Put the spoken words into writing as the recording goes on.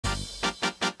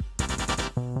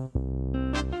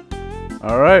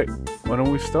Alright, why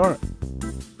don't we start?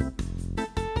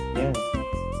 Yeah.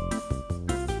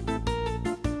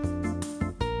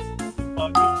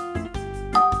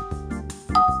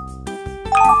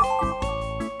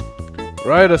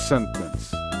 Write a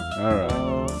sentence. Alright.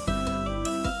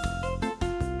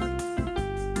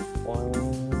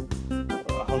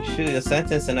 Oh shoot, a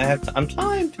sentence and I have I'm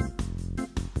timed.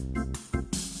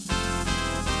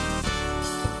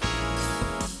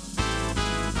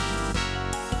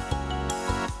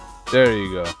 There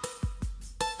you go.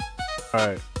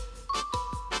 Alright.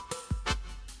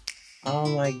 Oh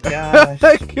my gosh.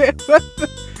 I can't.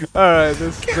 Alright,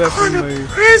 this Get definitely to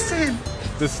prison.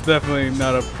 This is definitely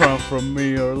not a prompt from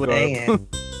me or Dang it.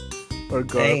 or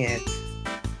God. Dang it.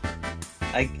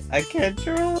 I can't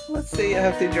draw. Let's see, I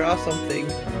have to draw something.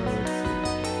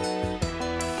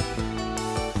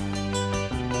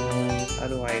 How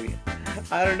do I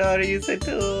don't know how to use a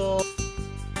tool.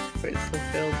 Where's the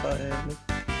fill button?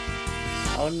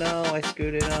 Oh no, I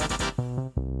screwed it up.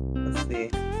 Let's see.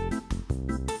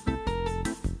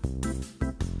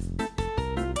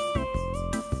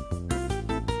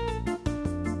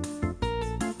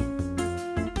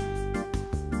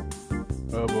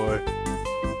 Oh boy.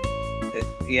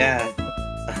 Yeah.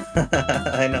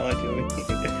 I know what you mean.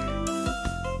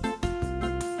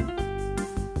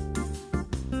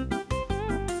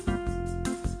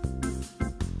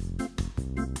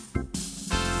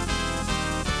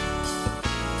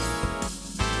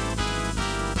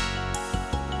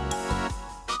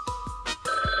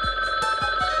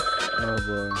 Oh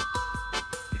boy.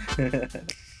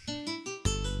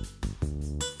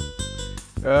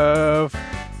 Oh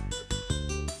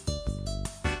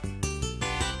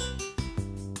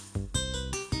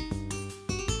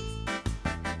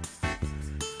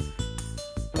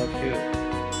shoot.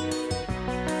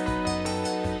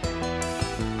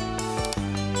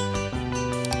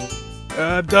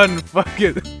 Done. Fuck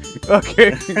it.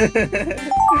 Okay.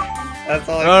 That's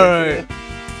all I Alright. do.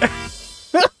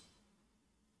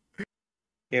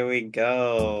 Here we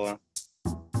go.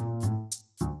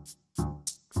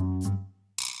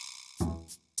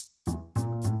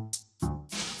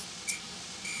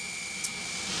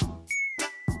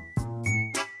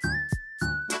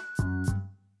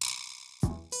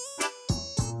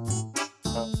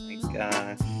 Oh my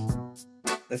gosh.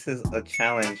 This is a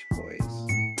challenge, boys.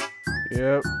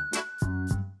 Yep.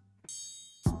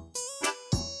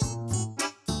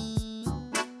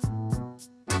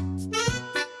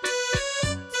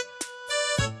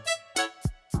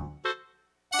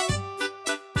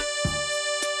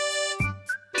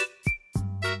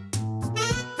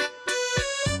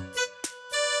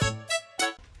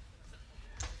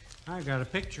 I got a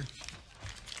picture.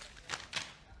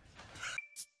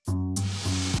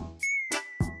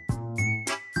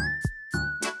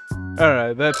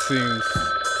 Alright, that seems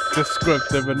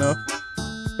descriptive enough.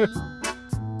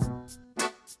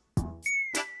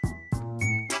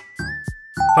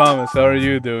 Thomas, how are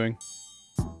you doing?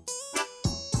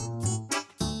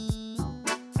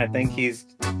 I think he's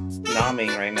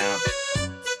nomming right now.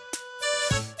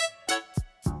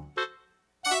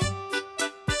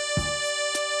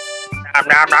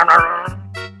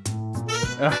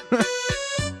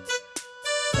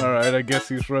 Alright, I guess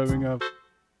he's revving up.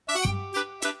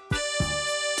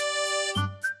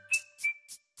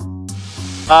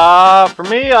 For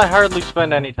me, I hardly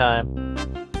spend any time.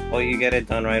 Well, you get it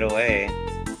done right away.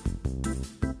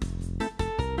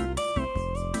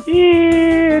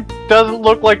 It doesn't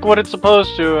look like what it's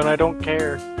supposed to, and I don't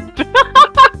care.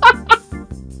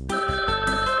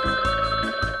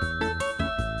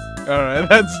 Alright,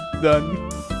 that's done.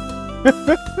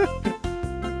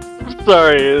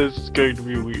 Sorry, this is going to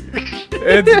be weird.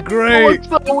 It's great! It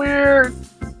looks so weird!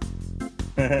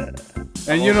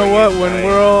 And you know what? When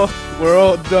we're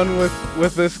all done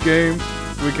with this game,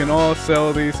 we can all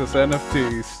sell these as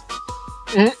NFTs.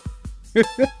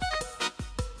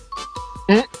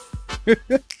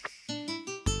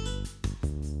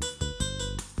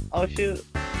 Oh shoot.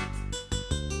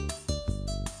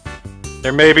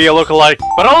 There may be a lookalike,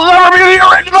 but it'll never be the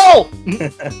original!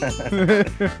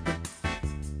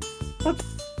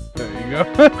 There you go.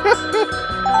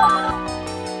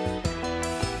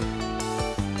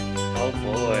 Oh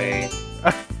boy.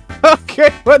 Okay,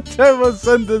 what type of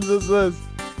sentence is this?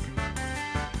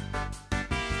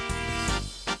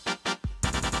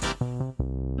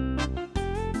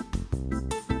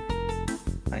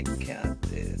 I got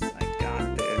this. I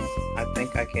got this. I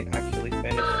think I can actually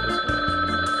finish this one.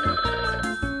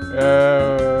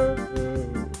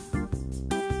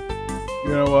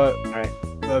 You know what? Alright.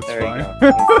 That's There fine.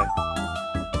 you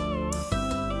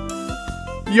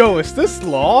go. Yo, is this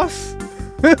lost?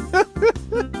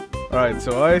 Alright,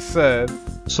 so I said...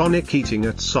 Sonic eating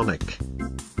at Sonic.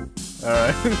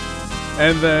 Alright.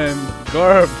 And then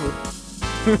Garb.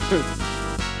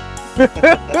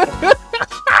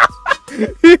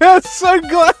 He has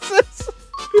sunglasses!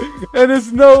 And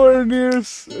it's nowhere near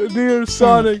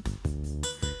Sonic.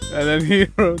 And then he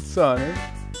wrote Sonic.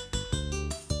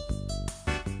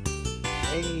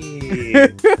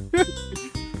 Hey.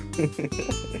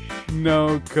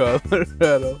 No color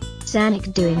at all.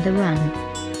 Sonic doing the run.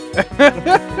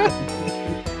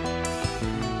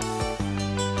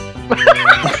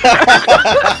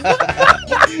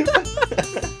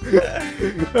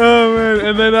 Oh man,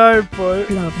 and then I put...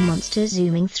 Blob monster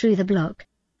zooming through the block.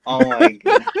 Oh my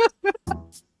god.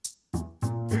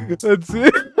 That's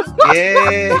it.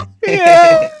 Yeah.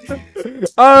 Yeah.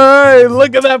 Alright,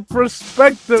 look at that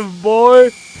perspective, boy.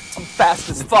 I'm fast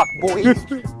as fuck, boy.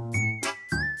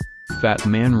 Fat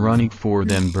man running for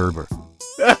them Berber.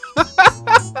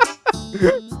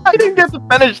 I didn't get to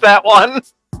finish that one.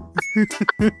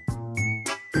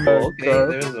 Okay,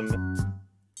 there's a...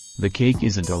 The cake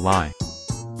isn't a lie.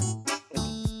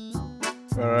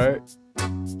 Alright.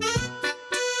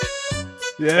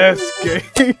 Yes,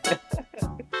 cake.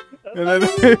 And then...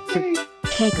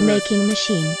 Cake making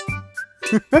machine.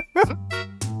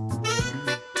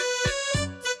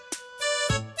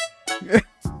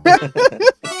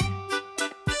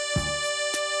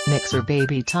 Mixer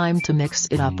baby, time to mix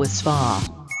it up with spa.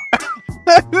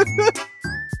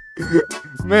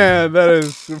 Man, that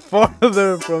is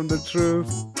farther from the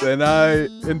truth than I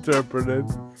interpreted.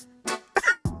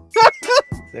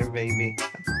 There, baby.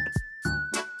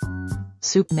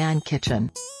 Soup man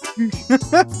kitchen.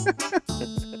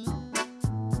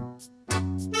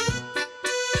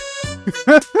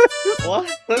 What?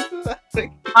 What's that?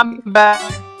 I'm back.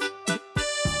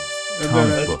 And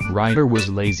Comic book writer was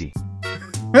lazy.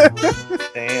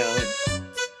 Damn.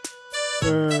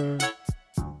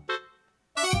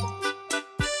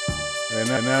 And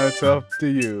now it's up to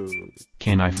you.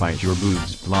 Can I fight your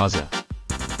boobs, Plaza?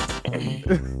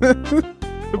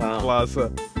 Wow.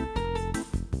 Plaza.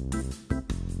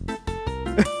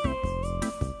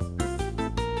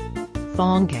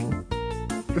 Thonging.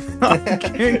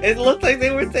 It looked like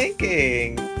they were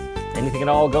thinking. Anything at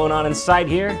all going on inside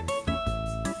here?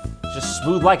 Just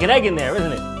smooth like an egg in there,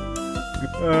 isn't it?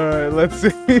 Alright, let's see.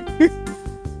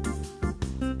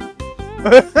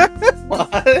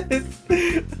 What?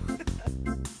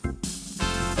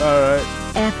 Alright.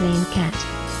 Airplane cat.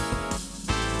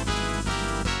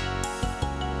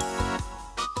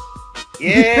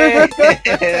 Yeah!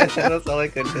 That's all I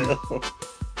could do.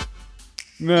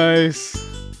 Nice.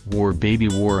 War baby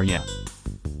war, yeah.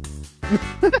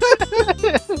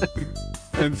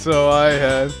 And so I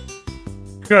had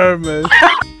Kermit.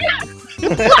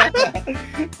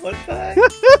 What the heck?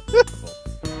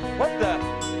 What the?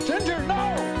 Ginger, no!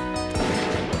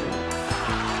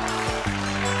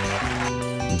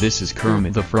 This is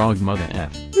Kermit the Frog, mother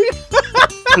F.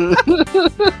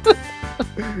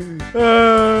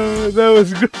 That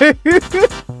was great.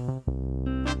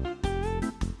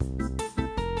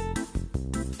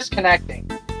 Disconnecting.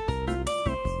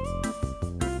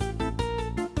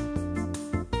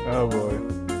 Oh boy.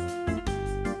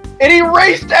 It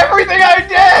erased everything I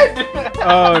did!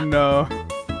 Oh no.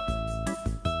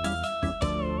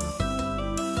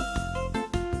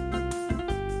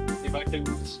 See if I can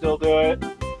still do it.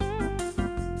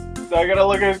 It's not gonna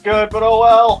look as good, but oh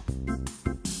well.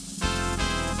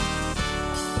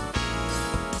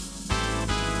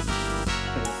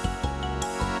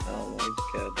 Oh my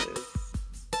goodness.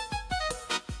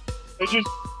 I just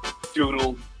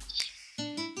doodled.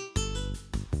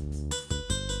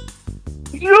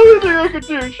 The only thing I could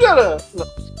do, shut up! No.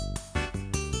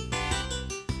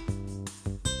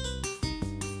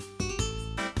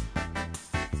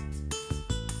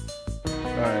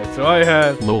 Alright, so I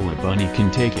had... Lola Bunny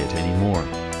can take it anymore.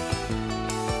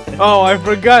 Oh, I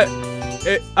forgot.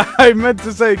 I meant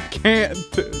to say can't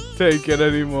take it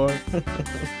anymore.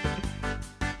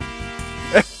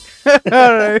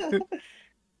 Alright.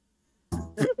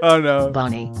 Oh no.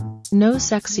 Bunny. No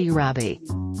sexy rabbit.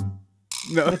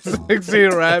 No sexy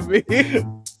rabbit.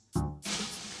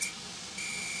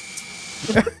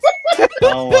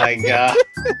 Oh my god.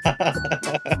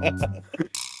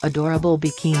 Adorable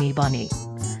bikini bunny.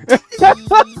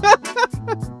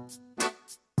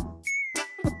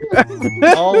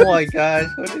 Oh my gosh,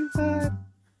 what is that?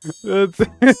 That's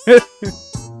it.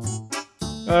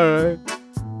 Alright.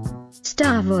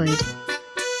 Star Void.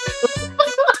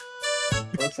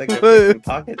 Looks like a freaking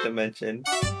pocket dimension.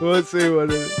 Let's see what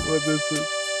this is.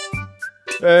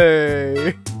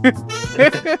 Hey.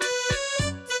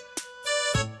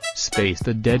 space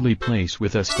the deadly place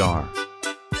with a star.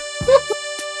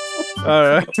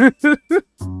 Alright.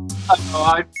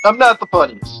 I'm not the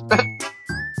funniest.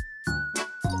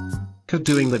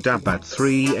 Doing the dab at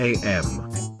 3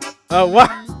 a.m. Oh, what?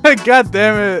 God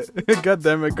damn it. God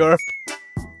damn it, Garp.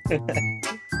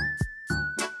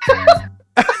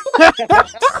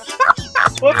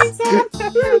 What is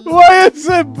that? Why is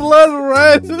it blood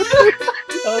red?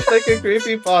 That was like a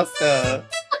creepypasta.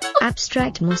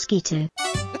 Abstract mosquito.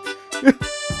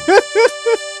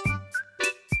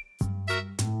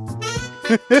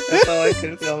 That's all I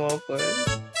could come up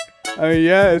with. I mean,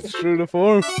 yeah, it's true to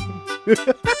form.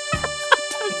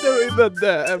 Doing the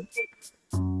dab.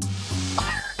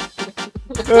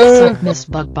 Suck Miss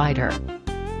Bug Biter.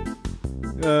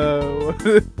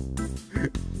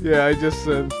 Yeah, I just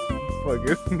said, fuck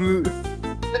it.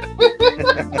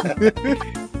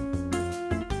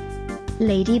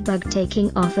 Ladybug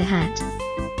taking off a hat.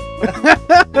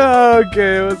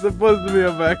 Okay, it was supposed to be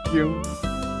a vacuum.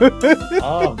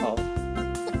 Oh.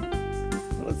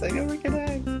 Looks like a freaking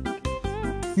egg.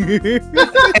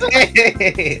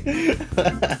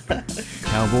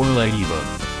 Cowboy ladybug.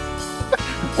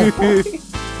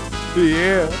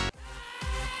 Yeah.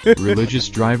 Religious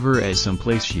driver as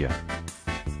someplace here.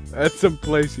 That's some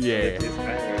place, yeah.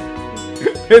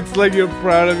 It's like you're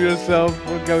proud of yourself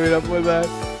for coming up with that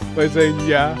by saying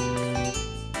yeah.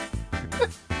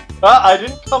 I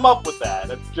didn't come up with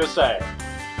that. I'm just saying.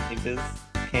 It just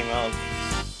came out.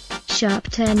 Sharp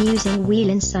turn using wheel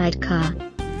inside car.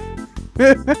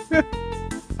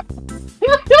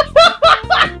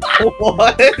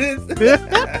 What is that?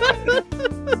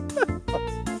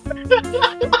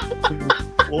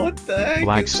 What the heck?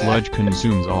 Black is sludge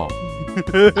consumes all.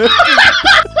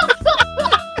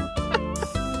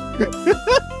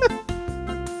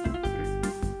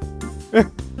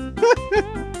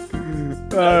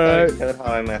 Alright. That's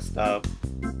how I messed up.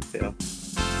 Too.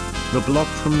 The block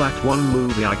from that one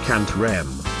movie I can't rem.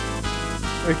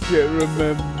 I can't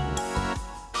remember.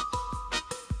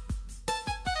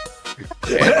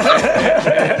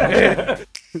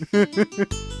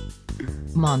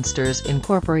 Monsters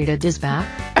Incorporated is back.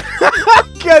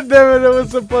 God damn it, it was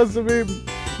supposed to be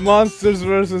Monsters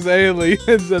vs.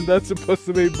 Aliens, and that's supposed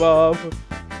to be Bob.